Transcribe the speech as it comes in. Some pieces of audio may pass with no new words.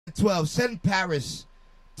12, send Paris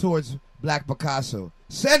towards Black Picasso.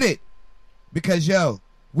 Send it. Because, yo,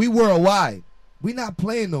 we worldwide. We not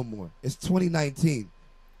playing no more. It's 2019.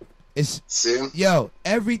 Yo,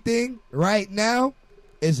 everything right now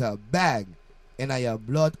is a bag. And I have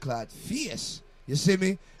blood clot fierce. You see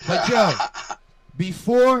me? But, yo,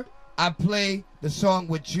 before I play the song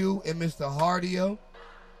with you and Mr. Hardio,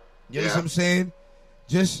 you know what I'm saying?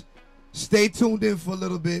 Just stay tuned in for a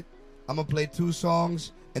little bit. I'm going to play 2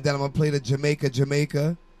 songs, and then I'm going to play the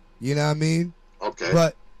Jamaica. You know what I mean? Okay.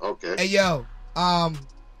 But, hey, yo, I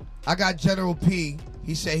got General P.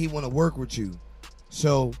 He said he want to work with you.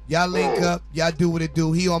 So, y'all link up. Y'all do what it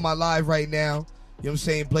do. He on my live right now. You know what I'm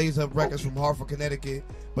saying? Blaze Up Records from Hartford, Connecticut.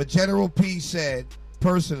 But General P said,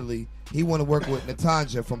 personally, he want to work with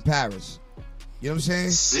Natanja from Paris. You know what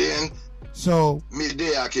I'm saying? So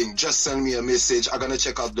Midday King, just send me a message. I'm gonna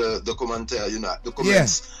check out the commentary, the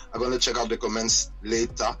comments. Yeah. I'm gonna check out the comments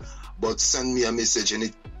later. But send me a message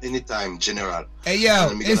anytime, General. Hey yo,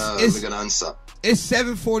 I'm gonna answer. It's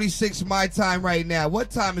 7:46 my time right now.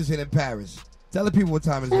 What time is it in Paris? Tell the people what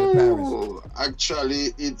time is it in Paris.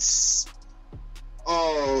 Actually it's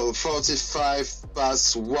 45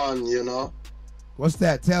 past 1, What's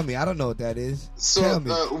that? Tell me. I don't know what that is. So, Tell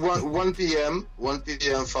me. 1 p.m.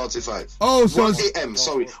 45. Oh, so 1 a.m.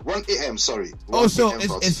 Sorry. 1 a.m. Sorry. Oh, so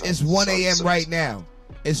it's 1 a.m. right now.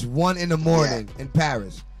 It's 1 in the morning in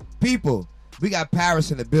Paris. People, we got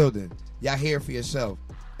Paris in the building. Y'all hear it for yourself.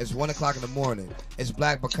 It's 1 o'clock in the morning. It's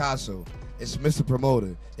Black Picasso. It's Mr.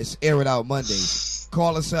 Promoter. It's Air It Out Mondays.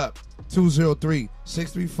 Call us up.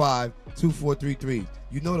 203-635-2433.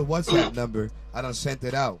 You know the WhatsApp number. I done sent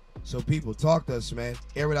it out. So people, talk to us, man.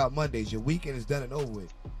 Air It Out Mondays. Your weekend is done and over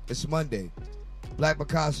with. It's Monday. Black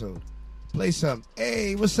Picasso. Play some.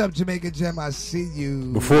 Hey, what's up, Jamaica Gem? I see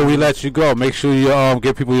you. Before we let you go, make sure you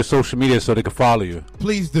give people your social media so they can follow you.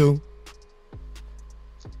 Please do.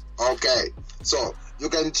 Okay. So you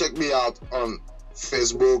can check me out on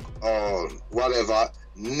Facebook or whatever.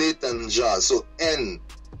 Natanja. So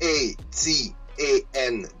Natanja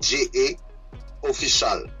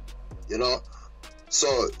official.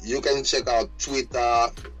 So you can check out Twitter,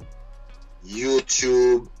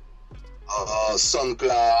 YouTube,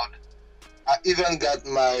 SoundCloud. I even got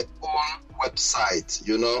my own website,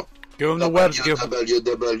 Give them the website.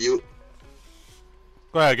 www.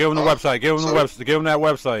 Go ahead, give them the website. Give them the website. Give them that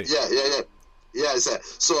website. Yeah, sir.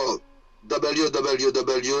 So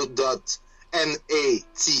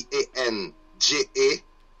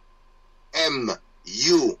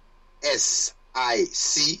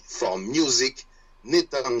www.NATANJAMUSIC for music,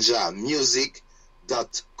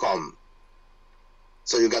 NatanjaMusic.com.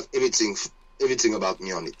 So you got everything about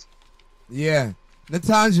me on it. Yeah.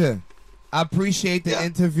 Natanja, I appreciate the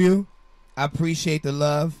interview. I appreciate the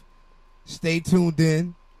love. Stay tuned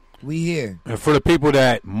in. We here. And for the people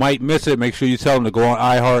that might miss it, make sure you tell them to go on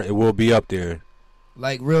iHeart. It will be up there.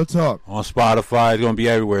 Like real talk. On Spotify. It's going to be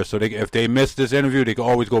everywhere. So if they missed this interview, they can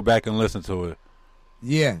always go back and listen to it.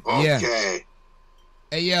 Yeah. Okay.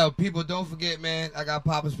 Hey, yo, people, don't forget, man. I got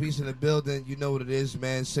Papa's Piece in the building. You know what it is,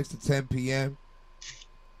 man. 6 to 10 p.m.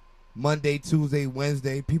 Monday, Tuesday,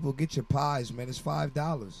 Wednesday. People, get your pies, man. It's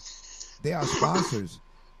 $5. They are sponsors.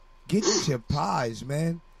 Get your pies,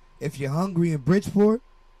 man. If you're hungry in Bridgeport,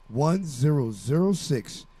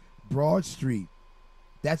 1006 Broad Street.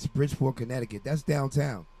 That's Bridgeport, Connecticut. That's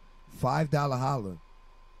downtown. $5 holler.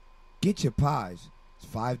 Get your pies. It's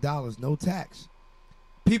 $5, no tax.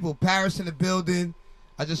 People, Paris in the building.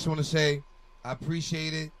 I just want to say I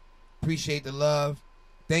appreciate it. Appreciate the love.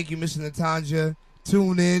 Thank you, Mr. Natanja.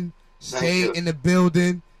 Tune in. Stay in the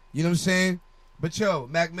building. You know what I'm saying? But, yo,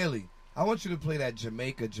 Mac Millie, I want you to play that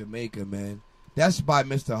Jamaica, man. That's by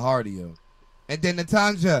Mr. Hardio. And then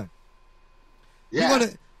Natanja,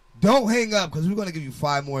 don't hang up because we're going to give you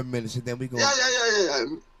 5 more minutes and then we're going to...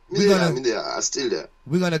 Yeah. I'm still there.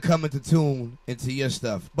 We're going to come into tune into your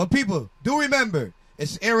stuff. But people, do remember,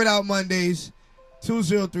 it's Air It Out Mondays,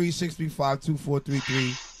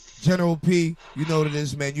 203-635-2433. General P, you know what it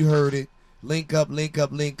is, man. You heard it. Link up.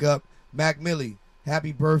 Mac Millie,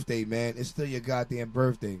 happy birthday, man. It's still your goddamn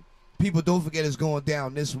birthday. People, don't forget it's going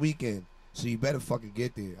down this weekend. So you better fucking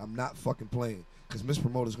get there. I'm not fucking playing. Because Miss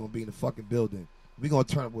Promoter's going to be in the fucking building. We're going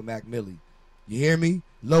to turn up with Mac Millie. You hear me?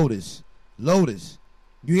 Lotus. You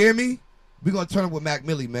hear me? We're going to turn up with Mac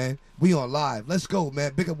Millie, man. We on live. Let's go,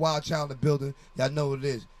 man. Big up Wild Child in the building. Y'all know what it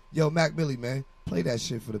is. Yo, Mac Millie, man. Play that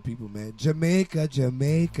shit for the people, man. Jamaica.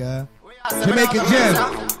 Jamaica Gem.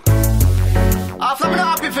 I'm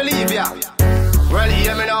happy for leave ya. Well,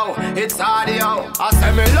 hear me now, it's Hardio. I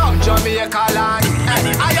say me love Jamaica land.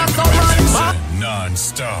 I am so much.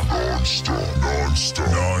 Non-stop.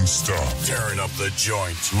 Tearing up the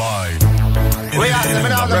joint live. We are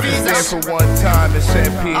coming out the visa. For one time, it's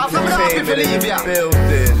MP Entertainment in the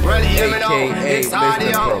building. Well, hear me now, it's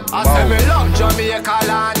audio. I say me love Jamaica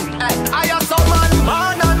land. I am some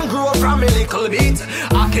man and grow from a little bit.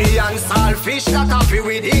 Aki and saltfish that a fi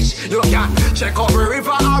with each. You can check out the river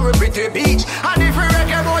or a pretty beach. And if we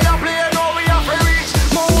reggae boy a play, no we are free reach.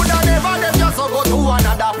 More than ever, them just go to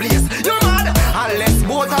another place. You mad? Unless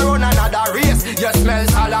boat a run another race. You smell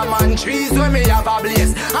Solomon trees when me have a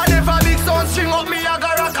blaze. And if a big sound string up me, I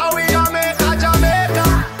got rock away Jamaica, Jamaica.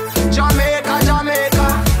 Jamaica, Jamaica.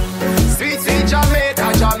 Sweet, sweet Jamaica,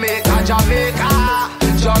 Jamaica, Jamaica.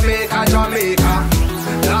 Jamaica, Jamaica.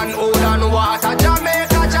 Land, old and water,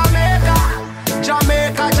 Jamaica, Jamaica.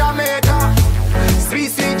 Jamaica, Jamaica. Sweet,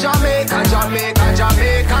 sweet Jamaica, Jamaica,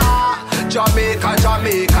 Jamaica. Jamaica,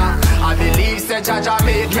 Jamaica. I believe say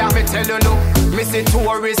Jamaica, me tell you no. Me see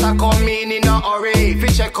tourists are coming in a hurry.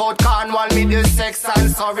 Fish check out Cornwall, Middlesex and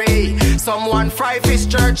Surrey. Someone fry fish,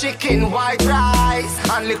 jerk, chicken, white rice,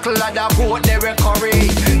 and little other boat they were curry.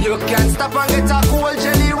 You can stop and get a cold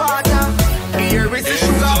jelly water. Here is the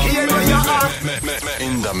sugar, here where you are.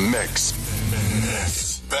 In the mix.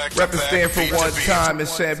 Represent for one time,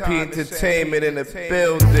 it's MP Entertainment in the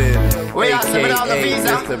building. We are coming out the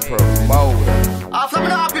visa. Mr. Promoter. After me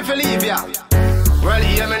happy for leave ya. Well,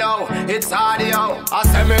 hear me now, it's audio. I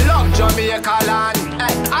say me love Jamaica land.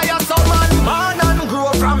 I am some man and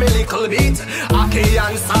grow from a little bit. Aki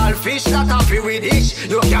and saltfish that a fi with each.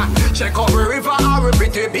 You can check out the river or a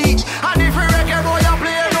pretty beach. And if we reggae boy a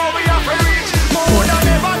play, no we are free reach. More than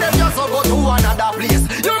ever, them just go to another place.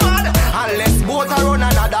 You mad? Unless boat a run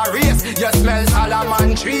another race. You smell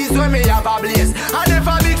Solomon trees when me have a blaze. And if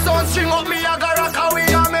a big sound string up me, I got rock away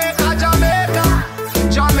Jamaica, Jamaica.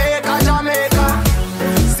 Jamaica, Jamaica.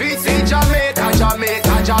 Sweet, sweet Jamaica,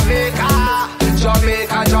 Jamaica, Jamaica.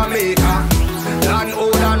 Jamaica, Jamaica. Land,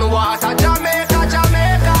 old and water, Jamaica,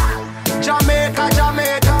 Jamaica. Jamaica,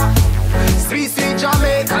 Jamaica. Sweet, sweet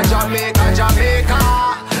Jamaica, Jamaica, Jamaica.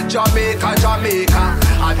 Jamaica, Jamaica.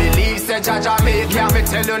 I believe say Jamaica, me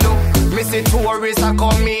tell you no. Me see tourists are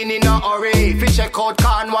coming in a hurry. Fish check out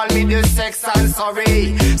Cornwall, Middlesex and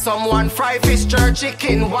Surrey. Someone fry fish, jerk,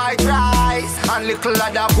 chicken, white rice, and little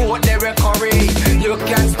other boat they were curry. You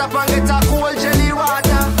can stop and get a cold jelly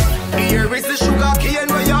water. Here is the sugar cane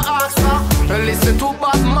where you ask for. Listen to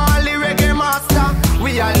Bob Marley, reggae master.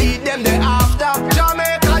 We are lead them the after.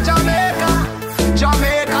 Jamaica, Jamaica.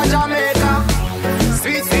 Jamaica, Jamaica.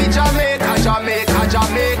 Sweet, sweet Jamaica, Jamaica,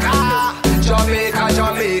 Jamaica. Jamaica,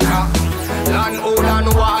 Jamaica. Land, old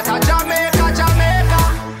and water, Jamaica, Jamaica.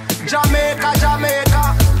 Jamaica, Jamaica.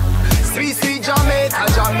 Sweet, sweet Jamaica,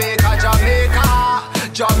 Jamaica, Jamaica.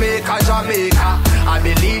 Jamaica, Jamaica. I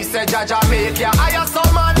believe say Jamaica. I am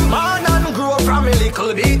some man and grow from a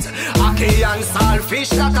little bit. Aki and saltfish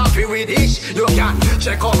that a fi with each. You can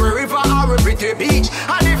check out the river or a pretty beach.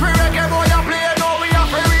 And if we reggae boy a play, no we are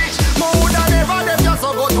free reach. More than ever, them just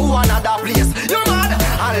go to another place. You mad?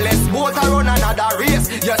 Unless boat a run another race.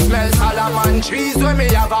 You smell Solomon trees when me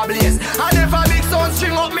have a blaze. And if a big sound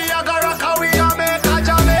string up me, I got rock away Jamaica,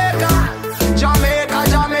 Jamaica. Jamaica,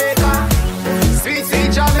 Jamaica. Sweet,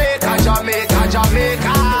 sweet Jamaica, Jamaica,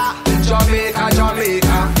 Jamaica. Jamaica,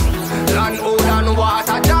 Jamaica. Land, old and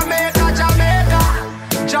water, Jamaica, Jamaica.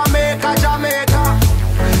 Jamaica, Jamaica.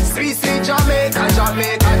 Sweet, sweet Jamaica,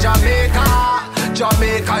 Jamaica, Jamaica.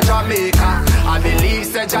 Jamaica, Jamaica. I believe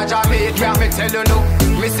say Jamaica, me tell you no.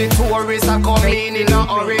 Me see tourists are coming in a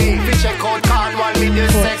hurry. Fish check out Cornwall,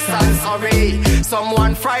 Middlesex and Surrey.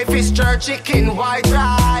 Someone fry fish, jerk, chicken, white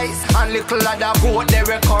rice, and little other boat they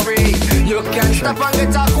were curry. You can stop and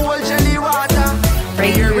get a cold jelly water.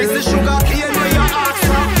 Here is the sugar cane where you ask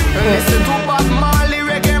for. Listen to Bob Marley,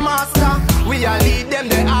 reggae master. We are lead them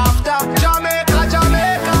the after. Jamaica,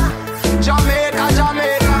 Jamaica. Jamaica,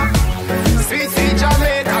 Jamaica. Sweet, sweet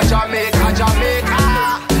Jamaica, Jamaica, Jamaica.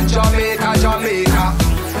 Jamaica, Jamaica.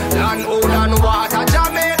 Land, old and water,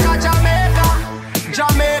 Jamaica, Jamaica.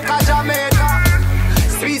 Jamaica, Jamaica.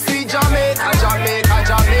 Sweet, sweet Jamaica, Jamaica,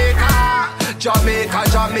 Jamaica. Jamaica,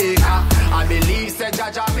 Jamaica. I believe say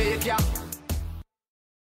Jamaica.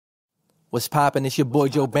 What's poppin'? It's your boy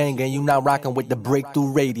Joe Banga, and you now rockin' with the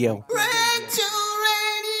Breakthrough Radio. Breakthrough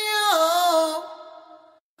Radio.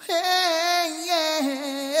 Hey,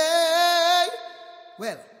 yeah.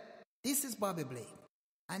 Well, this is Bobby Blake,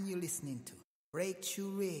 and you're listening to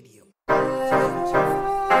Breakthrough Radio.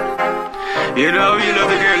 You know the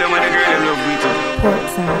girl, and when the girl love me too.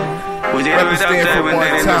 Portside. Represent for one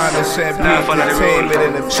time and Champion Entertainment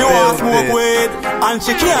in the She wants smoke weed and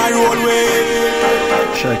she can't roll weed.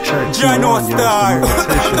 Check. Jano star.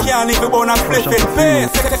 Can't even burn a split in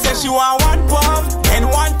face. Say she want one puff and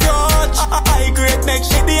one touch. I great make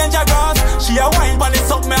she dangerous. She a wine but it's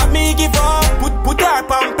something I me give up. Put her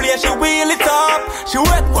on play, she wheel it up. She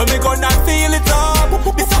wet when me gonna feel it up.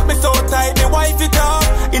 This up me so tight, me wife it up.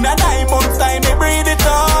 In a 9 months time, me breathe it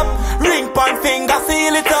up. Ring pan finger,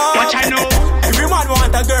 seal it up. Watch I know. Every man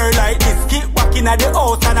want a girl like this. Keep walking at the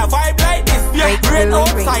house and a vibe like this. Yeah, rain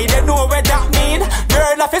outside, they know where that mean.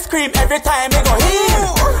 Girl have to scream every time they go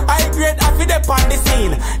in. I great happy they on the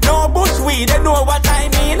scene. No bush weed, they know what I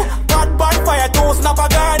mean. Bad fire, 2 snap a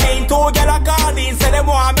garden. 2 get a garden, say them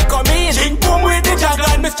want me come in. Ching boom with the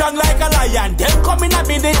juggling, me strong like a lion. Them come in a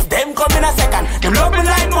minute, them come in a second. Them love me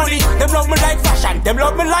like money, them love me like fashion. Them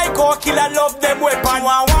love me like oh, kill and love them weapon.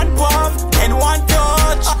 One puff, and one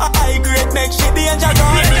touch. I great make she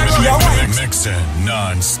dangerous. She a wine. Mixing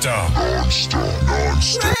non-stop.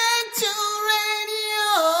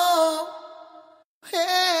 Radio.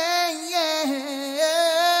 Hey.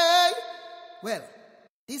 Well,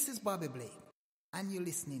 this is Bobby Blake, and you're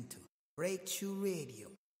listening to Breakthrough Radio.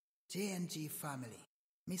 J&G family,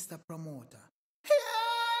 Mr. Promoter.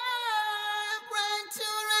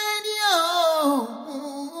 Breakthrough Radio.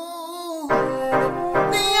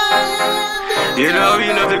 You know we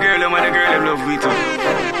love the girl, and the girl love we too.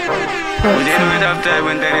 But you know it have time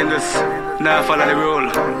when they just not follow the rule.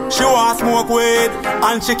 She want smoke weed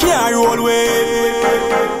and she can't roll weed.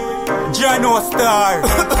 Jano star.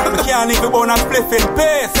 Can't even burn a spliff in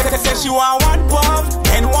pace. Say she want one puff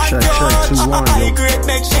and one touch. I great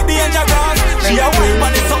make she dangerous. She a wine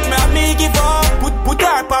but it's something I me give up. Put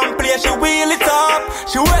her on play, she wheel it up.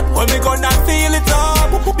 She wet when me gonna feel it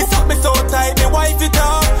up. This up me so tight, me wife it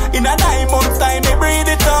up. In a 9 months time, me breathe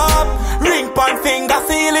it up. Ring pan finger,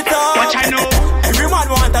 seal it up. Watch I know. Every man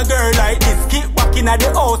want a girl like this. Keep walking at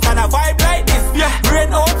the house and a vibe like this. Yeah,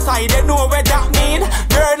 rain outside, they know where that mean.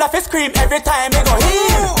 Girl have to scream every time they go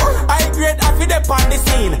in. I great happy they on the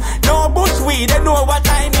scene. No bush weed, they know what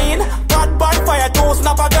I mean. Bad fire, 2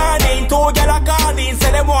 snap a garden. 2 get a garden,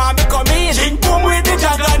 say them want me come in. Ching boom with the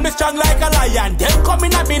juggling, me strong like a lion. Them come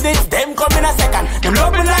in a minute, them come in a second. Them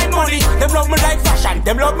love me like money, them love me like fashion.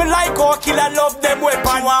 Them love me like oh, kill and love them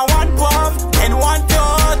weapon. One puff and one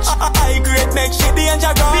touch. I great make she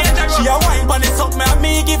dangerous. She a wine but it's something I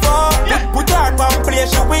me give up. Put her on play,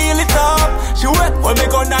 she wheel it up. She wet when me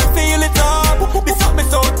gonna feel it up. This up me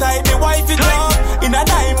so tight, me wife it up. In a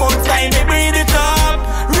 9 months time, me breathe it up.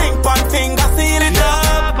 Ring pan finger, seal it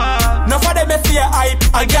up. No for them me see a hype,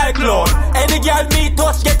 a girl clone. Any girl me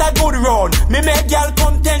touch get a good run. Me make girl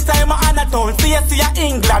come 10 time a Anatone. See a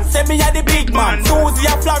England, say me a the big man. Susie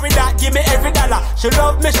a Florida, give me every dollar. She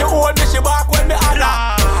love me, she hold me, she walk when me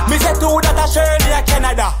holler. Me say two that a Shirley a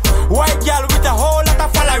Canada. White girl with a whole lot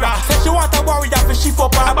of follower. Say she want a warrior for shift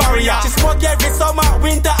up her barrier. She smoke every summer,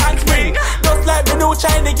 winter and spring. Just like the new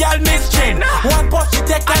Chinese girl Miss Chin. One puff she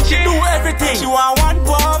take and she do everything. She want one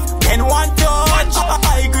puff and one touch.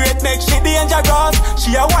 I great make she dangerous.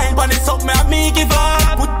 She a wine but it's something I me give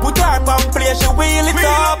up. Put her on play, she wheel it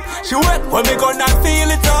up. She wet when me gonna feel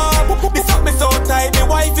it up. This up me so tight, me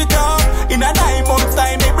wife it up. In a 9 months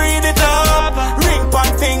time, me breathe it up. Ring pan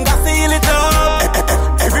finger, seal it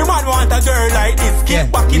up. Every man want a girl like this.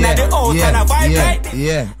 Keep walking at the house and a vibe like this.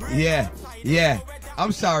 Yeah.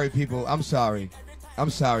 I'm sorry, people. I'm sorry.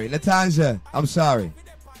 Latanja, I'm sorry.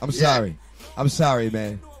 I'm sorry,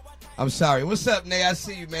 man. I'm sorry. What's up, Nay? I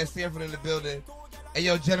see you, man. Stanford in the building. Hey,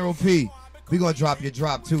 yo, General P, we gonna drop your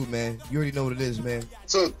drop, too, man. You already know what it is, man.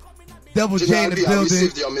 So, Double J in the building. I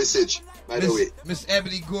received your message, by the way. Miss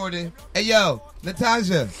Ebony Gordon. Hey, yo,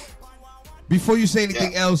 Latanja, before you say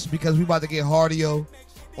anything else, because we about to get Hardio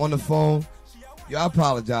on the phone, yo, I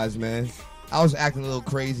apologize, man. I was acting a little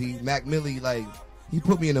crazy. Mac Millie, like, he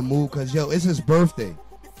put me in the mood because, yo, it's his birthday.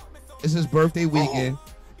 It's his birthday weekend.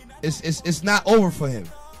 It's not over for him.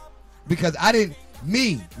 Because I didn't,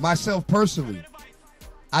 myself personally,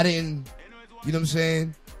 I didn't, you know what I'm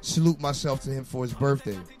saying, salute myself to him for his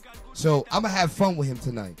birthday. So I'm going to have fun with him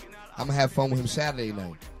tonight. I'm going to have fun with him Saturday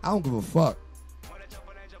night. I don't give a fuck.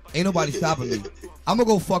 Ain't nobody stopping me. I'm going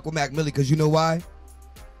to go fuck with Mac Millie because you know why?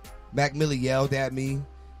 Mac Millie yelled at me.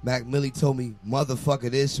 Mac Millie told me, motherfucker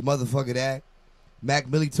this, motherfucker that. Mac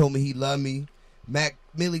Millie told me he loved me. Mac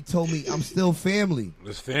Millie told me I'm still family.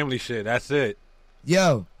 This family shit, that's it.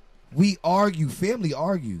 Yo, we argue. Family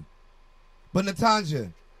argue. But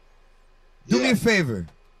Latanja, do me a favor.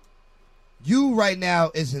 You right now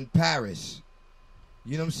is in Paris.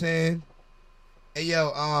 You know what I'm saying? Hey,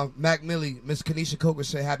 yo, Mac Millie, Miss Kanisha Coker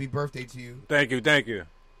said happy birthday to you. Thank you.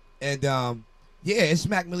 And, yeah, it's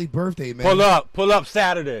Mac Millie's birthday, man. Pull up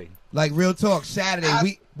Saturday. Like, real talk,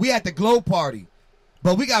 Saturday. We at the Glow Party.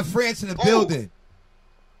 But we got France in the building.